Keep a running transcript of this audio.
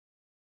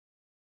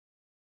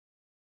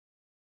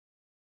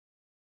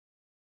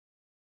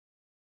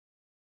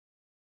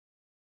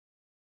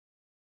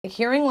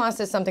Hearing loss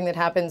is something that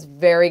happens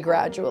very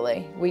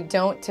gradually. We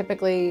don't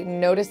typically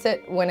notice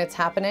it when it's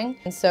happening.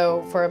 And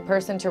so for a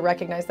person to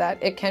recognize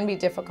that, it can be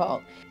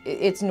difficult.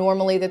 It's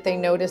normally that they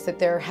notice that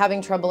they're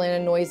having trouble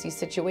in a noisy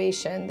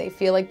situation. They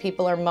feel like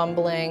people are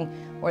mumbling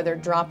or they're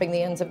dropping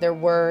the ends of their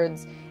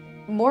words.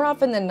 More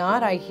often than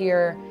not, I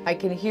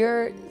can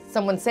hear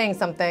someone saying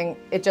something,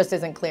 it just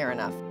isn't clear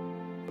enough.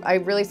 I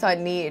really saw a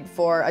need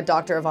for a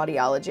doctor of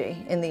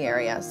audiology in the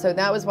area. So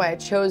that was why I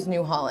chose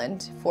New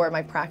Holland for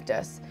my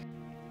practice.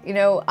 You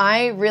know,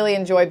 I really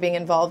enjoy being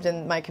involved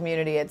in my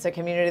community. It's a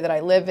community that I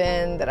live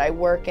in, that I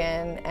work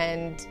in,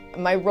 and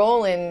my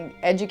role in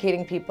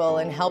educating people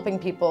and helping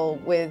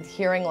people with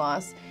hearing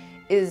loss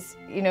is,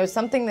 you know,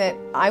 something that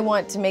I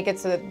want to make it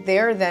so that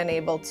they're then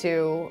able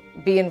to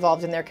be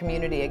involved in their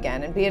community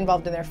again and be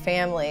involved in their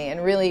family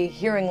and really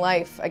hearing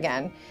life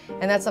again.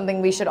 And that's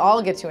something we should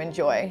all get to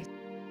enjoy.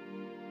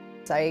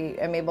 I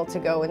am able to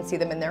go and see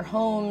them in their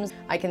homes.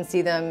 I can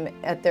see them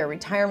at their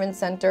retirement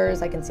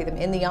centers. I can see them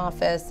in the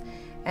office.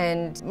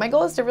 And my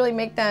goal is to really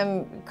make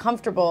them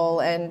comfortable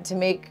and to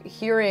make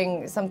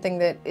hearing something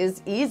that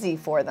is easy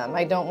for them.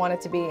 I don't want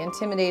it to be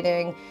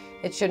intimidating.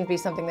 It shouldn't be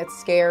something that's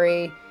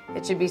scary.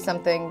 It should be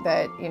something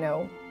that, you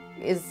know,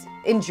 is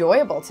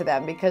enjoyable to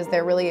them because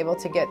they're really able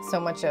to get so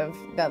much of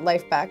that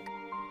life back.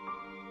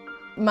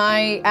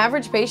 My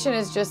average patient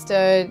is just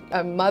a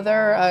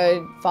mother,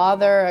 a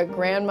father, a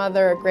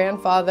grandmother, a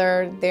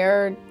grandfather.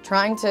 They're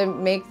trying to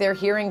make their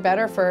hearing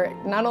better for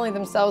not only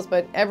themselves,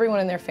 but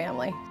everyone in their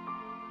family.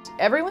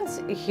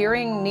 Everyone's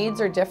hearing needs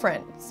are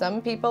different.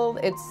 Some people,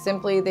 it's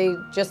simply they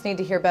just need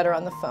to hear better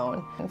on the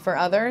phone. And for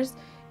others,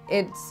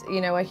 it's, you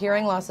know, a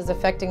hearing loss is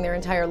affecting their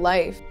entire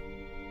life.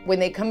 When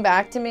they come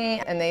back to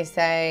me and they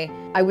say,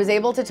 I was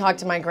able to talk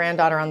to my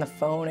granddaughter on the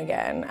phone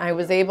again. I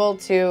was able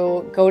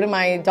to go to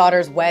my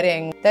daughter's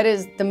wedding. That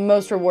is the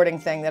most rewarding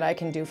thing that I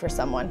can do for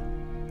someone.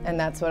 And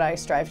that's what I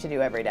strive to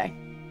do every day.